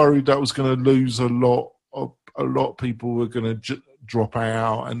was worried that I was going to lose a lot of people were going to drop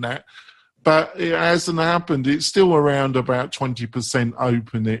out and that. But it hasn't happened. It's still around about 20%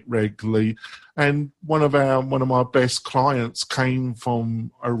 open it regularly. And one of my best clients came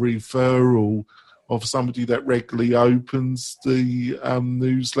from a referral of somebody that regularly opens the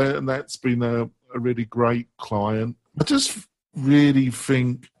newsletter, and that's been a really great client. I just really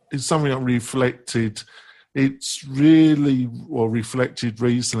think it's something I reflected. It's really reflected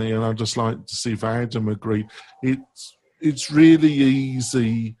recently, and I'd just like to see if Adam agreed. It's really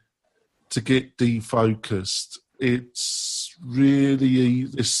easy to get defocused. It's really,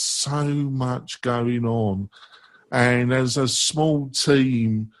 there's so much going on. And as a small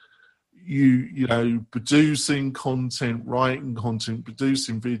team, you producing content, writing content,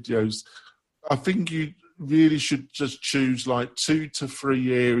 producing videos, I think you really should just choose like 2 to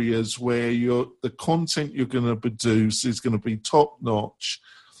 3 areas where the content you're going to produce is going to be top notch,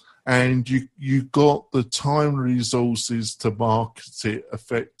 and you got the time resources to market it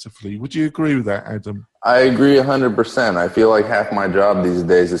effectively. Would you agree with that, Adam? I agree 100%. I feel like half my job these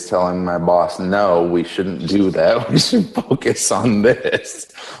days is telling my boss, no, we shouldn't do that. We should focus on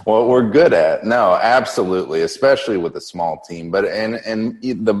this, what we're good at. No, absolutely, especially with a small team. But and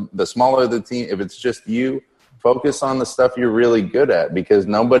the smaller the team, if it's just you, focus on the stuff you're really good at, because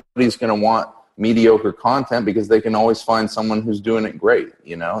nobody's going to want mediocre content because they can always find someone who's doing it great.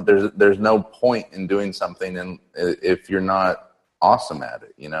 There's no point in doing something if you're not awesome at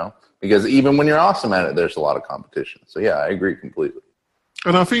it, because even when you're awesome at it, there's a lot of competition. So yeah, I agree completely.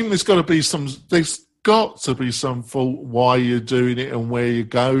 And I think there's got to be some thought why you're doing it and where you're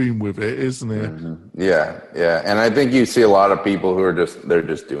going with it, isn't there? Mm-hmm. Yeah. And I think you see a lot of people who they're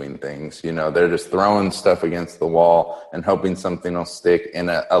just doing things, they're just throwing stuff against the wall and hoping something will stick. And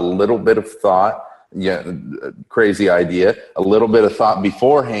a little bit of thought, crazy idea, a little bit of thought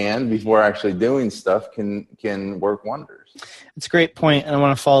beforehand, before actually doing stuff can work wonders. It's a great point, and I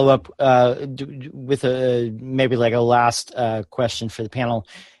want to follow up with maybe like a last question for the panel.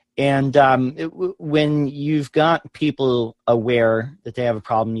 And when you've got people aware that they have a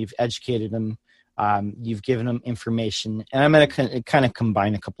problem, you've educated them, you've given them information, and I'm going to kind of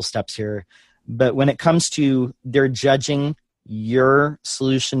combine a couple steps here. But when it comes to they're judging your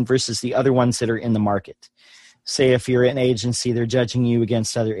solution versus the other ones that are in the market. Say if you're an agency, they're judging you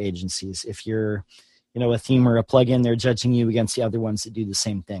against other agencies. If you're a theme or a plugin, they're judging you against the other ones that do the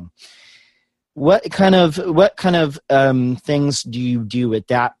same thing. What kind of things do you do at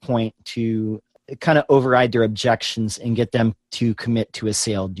that point to kind of override their objections and get them to commit to a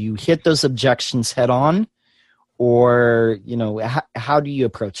sale? Do you hit those objections head on, or how do you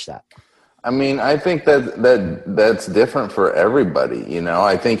approach that? I mean, I think that's different for everybody.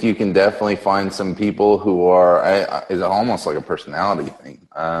 I think you can definitely find some people who it's almost like a personality thing.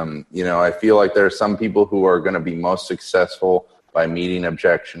 I feel like there are some people who are going to be most successful by meeting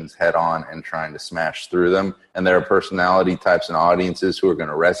objections head on and trying to smash through them. And there are personality types and audiences who are going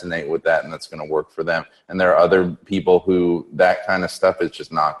to resonate with that, and that's going to work for them. And there are other people who that kind of stuff is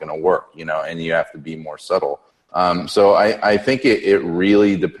just not going to work, and you have to be more subtle. So I think it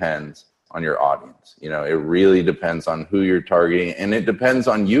really depends. on your audience. You know, it really depends on who you're targeting, and it depends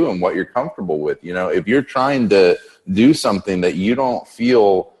on you and what you're comfortable with. You know, if you're trying to do something that you don't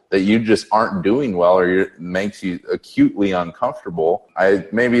feel that you just aren't doing well, or makes you acutely uncomfortable,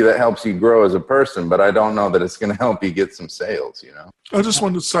 maybe that helps you grow as a person, but I don't know that it's going to help you get some sales, you know. I just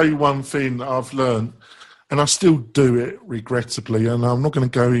want to say one thing I've learned, and I still do it regrettably, and I'm not going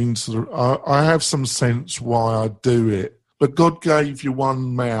to go into I have some sense why I do it. But God gave you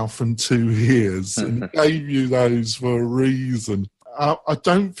one mouth and two ears, and He gave you those for a reason. I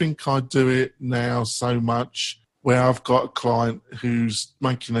don't think I do it now so much where I've got a client who's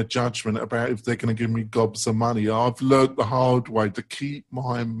making a judgment about if they're going to give me gobs of money. I've learned the hard way to keep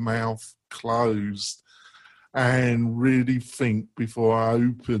my mouth closed and really think before I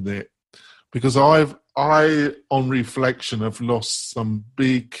open it. Because I, on reflection, have lost some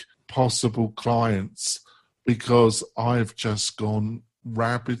big possible clients because I've just gone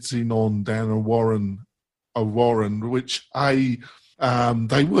rabbiting on down a warren, which they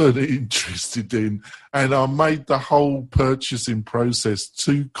weren't interested in, and I made the whole purchasing process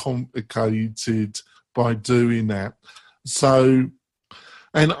too complicated by doing that. So,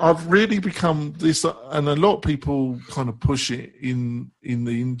 and I've really become this, and a lot of people kind of push it in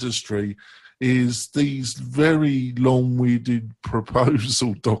the industry, is these very long-winded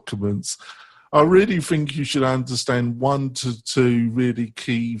proposal documents. I really think you should understand 1 to 2 really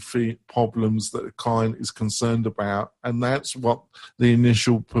key problems that a client is concerned about, and that's what the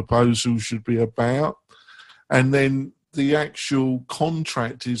initial proposal should be about. And then the actual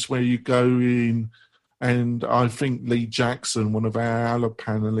contract is where you go in, and I think Lee Jackson, one of our other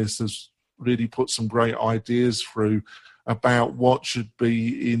panelists, has really put some great ideas through about what should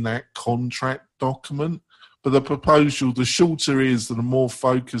be in that contract document. But the proposal, the shorter it is, the more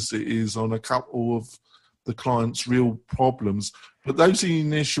focused it is on a couple of the client's real problems. But those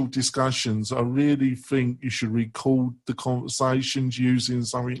initial discussions, I really think you should record the conversations using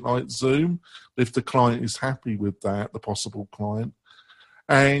something like Zoom, if the client is happy with that, the possible client.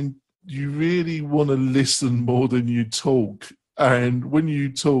 And you really want to listen more than you talk. And when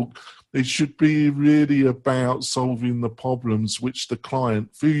you talk, it should be really about solving the problems which the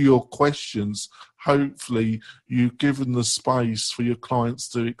client, through your questions, hopefully you've given the space for your clients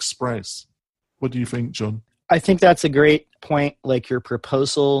to express. What do you think, John? I think that's a great point. Like, your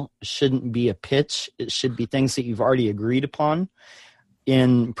proposal shouldn't be a pitch. It should be things that you've already agreed upon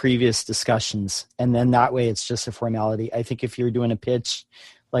in previous discussions. And then that way it's just a formality. I think if you're doing a pitch,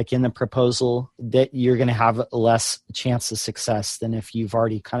 like in the proposal, that you're going to have less chance of success than if you've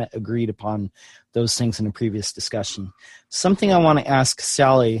already kind of agreed upon those things in a previous discussion. Something I want to ask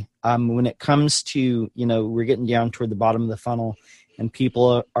Sally, when it comes to, we're getting down toward the bottom of the funnel and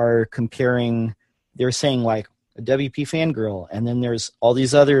people are comparing, they're saying like a WP Fangirl, and then there's all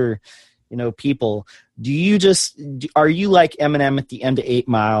these other, people. Are you like Eminem at the end of 8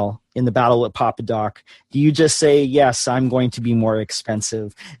 Mile in the battle with Papa Doc? Do you just say, yes, I'm going to be more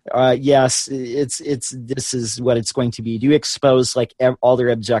expensive? Yes, this is what it's going to be. Do you expose like all their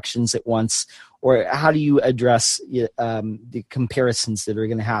objections at once? Or how do you address the comparisons that are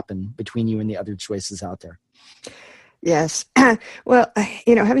going to happen between you and the other choices out there? Yes. Well,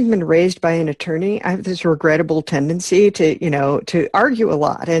 having been raised by an attorney, I have this regrettable tendency to argue a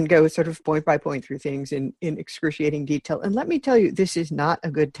lot and go sort of point by point through things in excruciating detail. And let me tell you, this is not a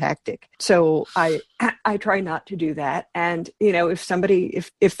good tactic. So I try not to do that. And,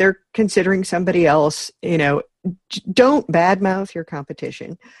 if they're considering somebody else, don't badmouth your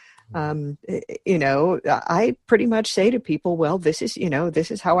competition. I pretty much say to people, well, this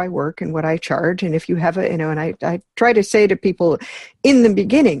is how I work and what I charge. And if you have and I try to say to people in the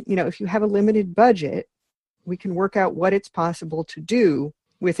beginning, if you have a limited budget, we can work out what it's possible to do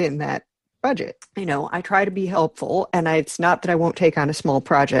within that budget. I try to be helpful, and it's not that I won't take on a small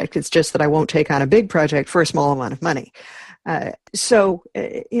project. It's just that I won't take on a big project for a small amount of money. I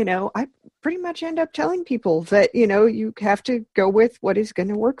pretty much end up telling people that, you have to go with what is going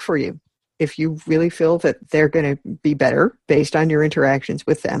to work for you. If you really feel that they're going to be better based on your interactions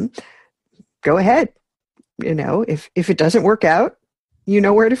with them, go ahead. If it doesn't work out, you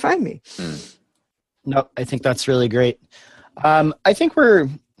know where to find me. No, I think that's really great. I think we're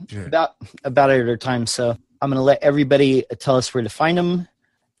about at our time. So I'm going to let everybody tell us where to find them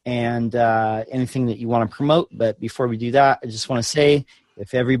and anything that you want to promote. But before we do that, I just want to say,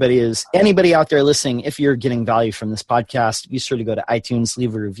 if anybody out there listening, if you're getting value from this podcast, be sure to go to iTunes,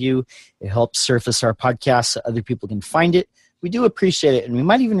 leave a review. It helps surface our podcast so other people can find it. We do appreciate it, and we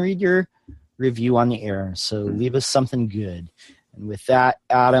might even read your review on the air. So leave us something good. And with that,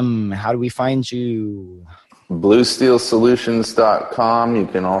 Adam, how do we find you? BlueSteelSolutions.com. You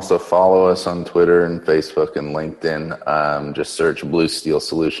can also follow us on Twitter and Facebook and LinkedIn. Just search Blue Steel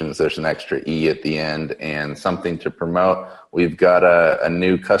Solutions. There's an extra E at the end and something to promote. We've got a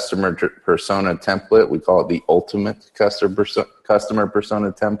new customer persona template. We call it the Ultimate Customer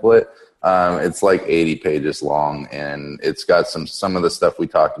Persona Template. It's like 80 pages long, and it's got some of the stuff we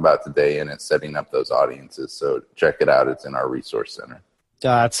talked about today, and it's setting up those audiences. So check it out. It's in our resource center.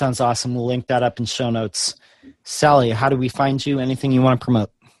 That sounds awesome. We'll link that up in show notes. Sally, how do we find you? Anything you want to promote?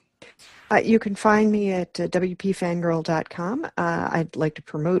 You can find me at wpfangirl.com. I'd like to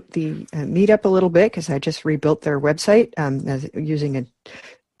promote the meetup a little bit because I just rebuilt their website using a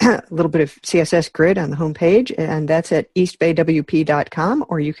little bit of CSS grid on the homepage, and that's at eastbaywp.com,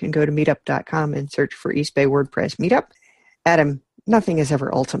 or you can go to meetup.com and search for East Bay WordPress Meetup. Adam, nothing is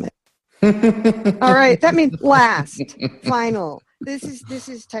ever ultimate. All right, that means last, final. This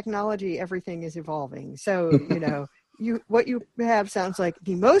is technology. Everything is evolving. So, what you have sounds like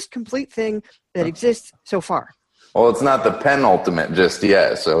the most complete thing that exists so far. Well, it's not the penultimate just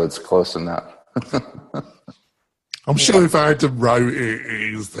yet, so it's close enough. I'm sure if I had to wrote it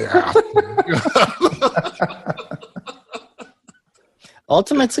is there.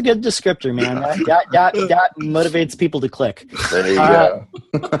 Ultimate's a good descriptor, man. That motivates people to click. There you go.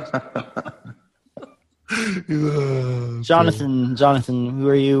 Jonathan, who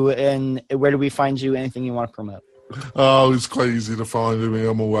are you, and where do we find you? Anything you want to promote? Oh, it's quite easy to find me.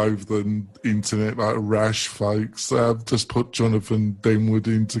 I'm all over the internet like a rash, folks. Just put Jonathan Denwood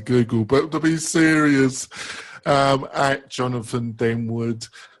into Google. But to be serious, at Jonathan Denwood,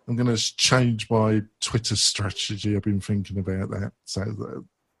 I'm going to change my Twitter strategy. I've been thinking about that, so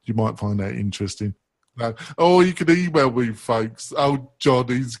you might find that interesting. Oh, you can email me, folks. Oh,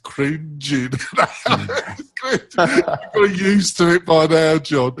 Johnny's cringing. You're used to it by now,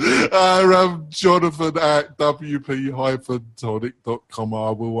 John. Jonathan at wp-tonic.com. I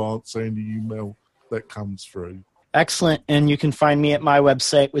will answer any email that comes through. Excellent. And you can find me at my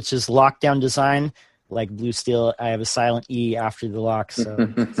website, which is Lockdown Design. Like Blue Steel, I have a silent E after the lock.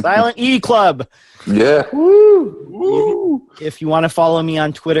 So Silent E Club. Yeah. Woo! Woo! If you want to follow me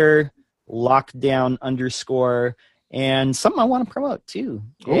on Twitter, lockdown_, and something I want to promote too.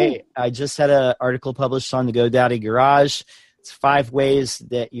 Hey, I just had an article published on the GoDaddy Garage. It's 5 ways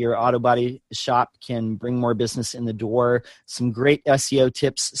that your auto body shop can bring more business in the door. Some great SEO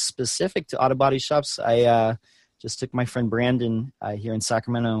tips specific to auto body shops. I just took my friend Brandon here in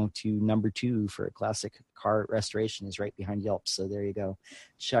Sacramento to number 2 for a classic car restoration. Is right behind Yelp. So there you go.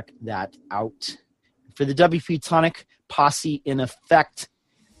 Check that out. For the WP Tonic posse in effect,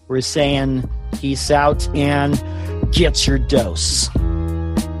 we're saying peace out and get your dose.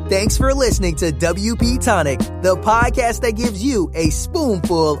 Thanks for listening to WP Tonic, the podcast that gives you a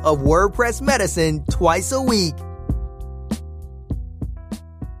spoonful of WordPress medicine twice a week.